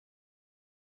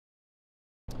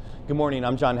Good morning,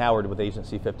 I'm John Howard with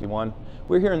Agency 51.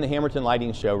 We're here in the Hammerton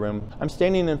Lighting Showroom. I'm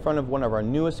standing in front of one of our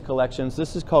newest collections.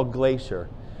 This is called Glacier.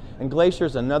 And Glacier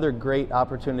is another great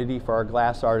opportunity for our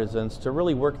glass artisans to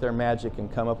really work their magic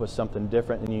and come up with something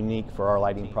different and unique for our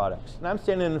lighting products. And I'm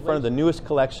standing in front of the newest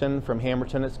collection from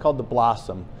Hammerton. It's called the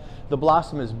Blossom. The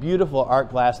Blossom is beautiful art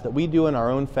glass that we do in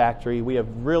our own factory. We have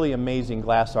really amazing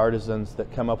glass artisans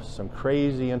that come up with some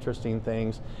crazy, interesting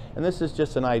things. And this is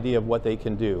just an idea of what they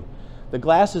can do. The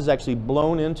glass is actually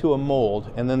blown into a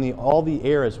mold, and then all the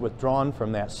air is withdrawn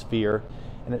from that sphere,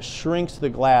 and it shrinks the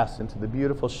glass into the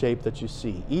beautiful shape that you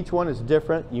see. Each one is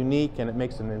different, unique, and it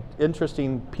makes an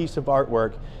interesting piece of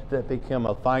artwork that become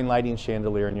a fine lighting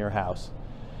chandelier in your house.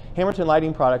 Hammerton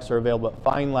lighting products are available at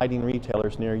fine lighting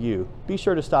retailers near you. Be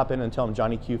sure to stop in and tell them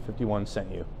Johnny Q51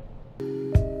 sent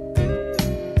you.